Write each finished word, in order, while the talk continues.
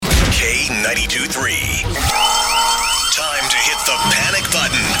K92.3. Time to hit the panic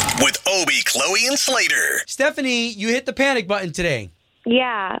button with Obie, Chloe, and Slater. Stephanie, you hit the panic button today.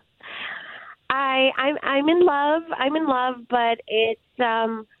 Yeah. I'm in love. I'm in love, but it's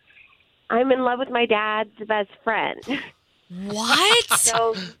I'm in love with my dad's best friend. What?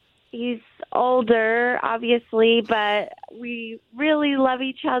 So he's older, obviously, but we really love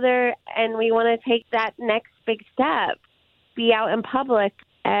each other, and we want to take that next big step, be out in public,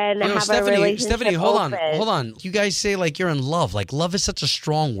 and have a relationship. Stephanie, hold on. You guys say like you're in love. Like love is such a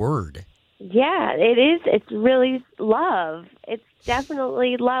strong word. Yeah, it is. It's really love. It's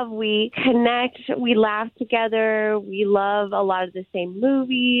definitely love. We connect. We laugh together. We love a lot of the same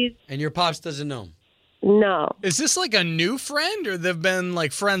movies. And your pops doesn't know. No. Is this like a new friend, or they've been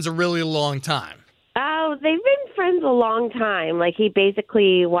like friends a really long time? Oh, they've been friends a long time. Like, he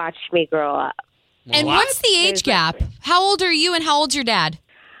basically watched me grow up. And what's the age gap? How old are you and how old's your dad?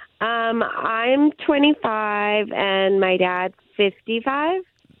 I'm 25 and my dad's 55.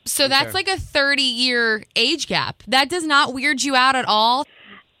 So that's like a 30-year age gap. That does not weird you out at all?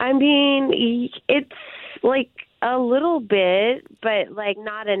 I mean, it's like a little bit, but like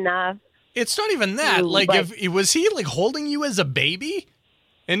not enough. It's not even that. Like, was he like holding you as a baby?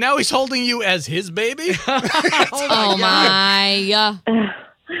 And now he's holding you as his baby? Oh my.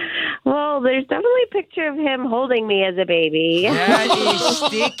 Well, there's definitely a picture of him holding me as a baby. That is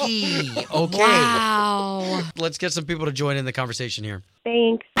sticky. Okay. Wow. Let's get some people to join in the conversation here.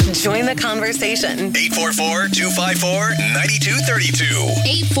 Thanks. Join the conversation.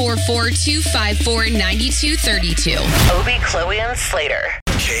 844-254-9232. 844-254-9232. Obie, Chloe, and Slater.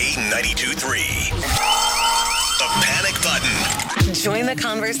 K92.3. The panic button Join the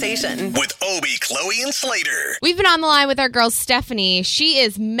conversation. with Obie, Chloe, and Slater. We've been on the line with our girl Stephanie. She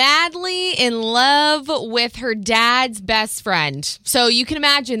is madly in love with her dad's best friend. So you can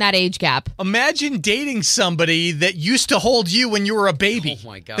imagine that age gap. Imagine dating somebody that used to hold you when you were a baby. Oh,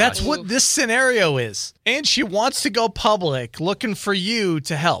 my God. That's what this scenario is. And she wants to go public looking for you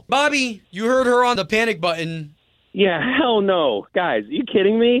to help. Bobby, you heard her on the panic button. Yeah, hell no. Guys, are you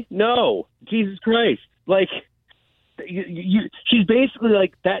kidding me? No. Jesus Christ. Like, she's basically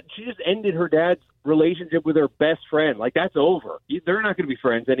like that. She just ended her dad's relationship with her best friend. Like, that's over. They're not going to be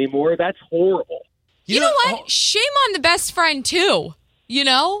friends anymore. That's horrible. You know what? Shame on the best friend, too. You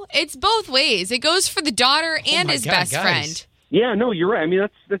know? It's both ways. It goes for the daughter and his best friend. Yeah, no, you're right. I mean,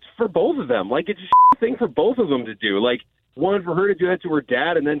 that's for both of them. Like, it's a thing for both of them to do. Like, one, for her to do that to her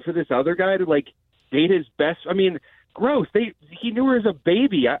dad, and then for this other guy to, like, date his best. I mean, gross. He knew her as a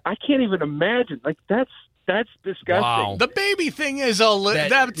baby. I can't even imagine. Like, that's disgusting. Wow. The baby thing is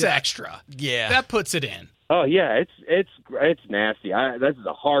that's extra. Yeah. That puts it in. Oh yeah, it's nasty. This is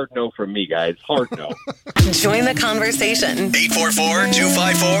a hard no from me, guys. Hard no. Join the conversation.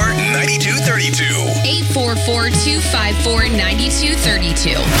 844-254-9232.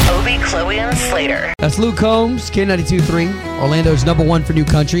 844-254-9232. Obie, Chloe, and Slater. That's Luke Combs, K92.3, Orlando's #1 for new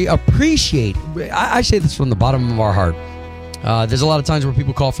country. Appreciate, I say this from the bottom of our heart. There's a lot of times where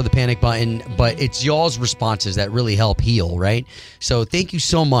people call for the panic button, but it's y'all's responses that really help heal, right? So thank you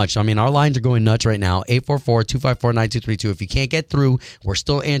so much. I mean, our lines are going nuts right now. 844-254-9232. If you can't get through, we're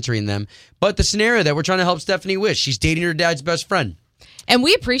still answering them. But the scenario that we're trying to help Stephanie with, she's dating her dad's best friend. And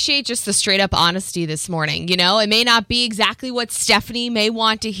we appreciate just the straight up honesty this morning. You know, it may not be exactly what Stephanie may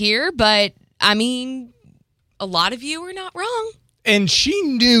want to hear, but I mean, a lot of you are not wrong. And she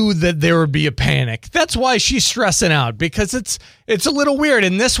knew that there would be a panic. That's why she's stressing out, because it's a little weird.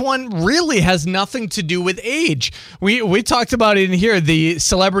 And this one really has nothing to do with age. We talked about it in here, the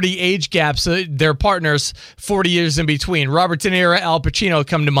celebrity age gaps, their partners 40 years in between. Robert De Niro, Al Pacino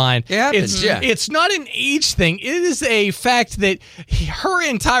come to mind. It happens, It's not an age thing. It is a fact that her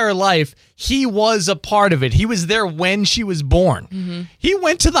entire life, he was a part of it. He was there when she was born. Mm-hmm. He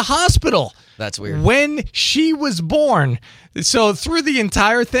went to the hospital. That's weird. When she was born. So through the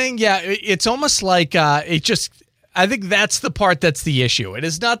entire thing, it's almost like I think that's the part that's the issue. It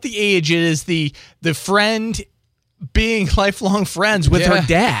is not the age. It is the friend being lifelong friends with her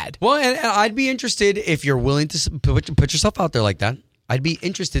dad. Well, and I'd be interested if you're willing to put yourself out there like that. I'd be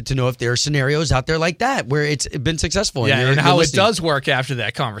interested to know if there are scenarios out there like that where it's been successful. And how it does work after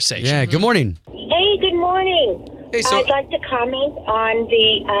that conversation. Yeah, good morning. Hey, good morning. Hey, so, I'd like to comment on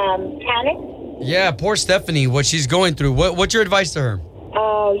the panic. Yeah, poor Stephanie, what she's going through. What's your advice to her?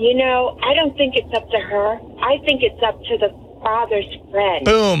 Oh, I don't think it's up to her. I think it's up to the father's friend.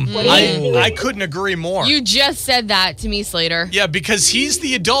 Boom. What are you doing? I couldn't agree more. You just said that to me, Slater. Yeah, because he's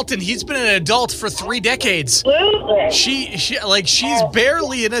the adult and he's been an adult for 3 decades. Absolutely. She's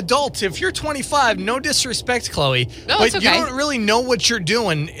barely an adult. If you're 25, no disrespect, Chloe, No, but it's okay. you don't really know what you're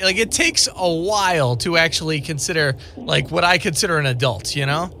doing. Like, it takes a while to actually consider, like, what I consider an adult, you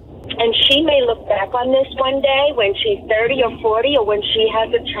know? And she may look back on this one day when she's 30 or 40 or when she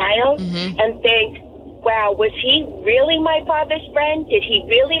has a child and think, wow, was he really my father's friend? Did he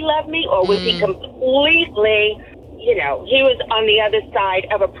really love me? Or was he completely, he was on the other side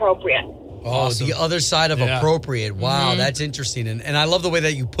of appropriate? Oh, the other side of Yeah. appropriate. Wow, that's interesting. And I love the way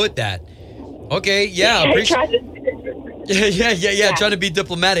that you put that. Okay, yeah. Yeah. Trying to be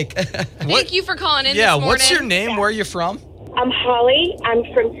diplomatic. Thank you for calling in Yeah, this morning. what's your name? Where are you from? I'm Holly. I'm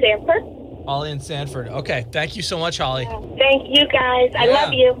from Sanford. Holly in Sanford. Okay, thank you so much, Holly. Thank you, guys. I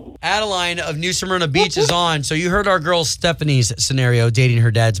love you. Adeline of New Smyrna Beach is on. So you heard our girl Stephanie's scenario, dating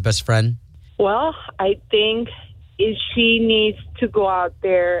her dad's best friend. Well, I think she needs to go out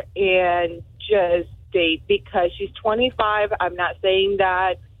there and just date because she's 25. I'm not saying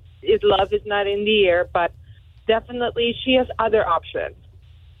that love is not in the air, but definitely she has other options.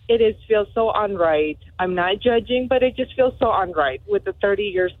 Feels so unright. I'm not judging, but it just feels so unright with the 30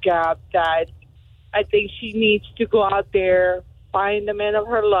 years gap that I think she needs to go out there, find the man of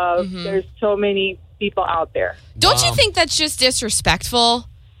her love. There's so many people out there. Don't you think that's just disrespectful?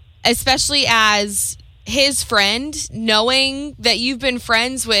 Especially as his friend, knowing that you've been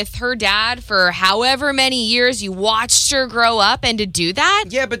friends with her dad for however many years, you watched her grow up, and to do that?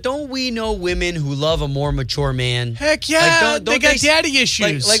 Yeah, but don't we know women who love a more mature man? Heck yeah, Like, they got daddy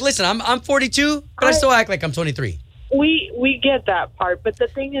issues. Like, listen, I'm 42, but I still act like I'm 23. We get that part, but the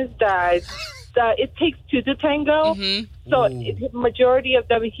thing is that it takes two to tango. So the majority of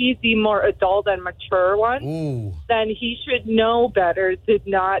them, he's the more adult and mature one. Ooh. Then he should know better to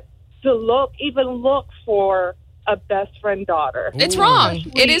look for a best friend daughter. It's wrong.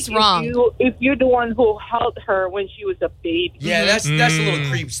 It is wrong. If you're the one who held her when she was a baby. Yeah, that's a little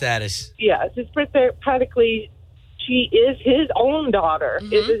creep status. Yes, it's practically she is his own daughter,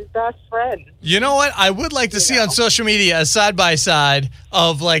 is his best friend. You know what? I would like to see on social media a side-by-side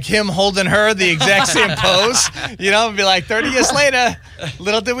of, like, him holding her the exact same pose, and be like, 30 years later,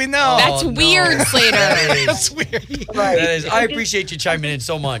 little did we know. That's weird, Slater. That's weird. Right. That is, I appreciate you chiming in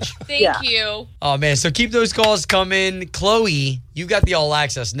so much. Thank you. Oh, man, so keep those calls coming. Chloe, you got the all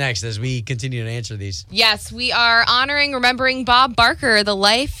access next as we continue to answer these. Yes, we are remembering Bob Barker, the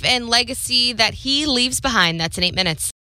life and legacy that he leaves behind. That's in 8 minutes.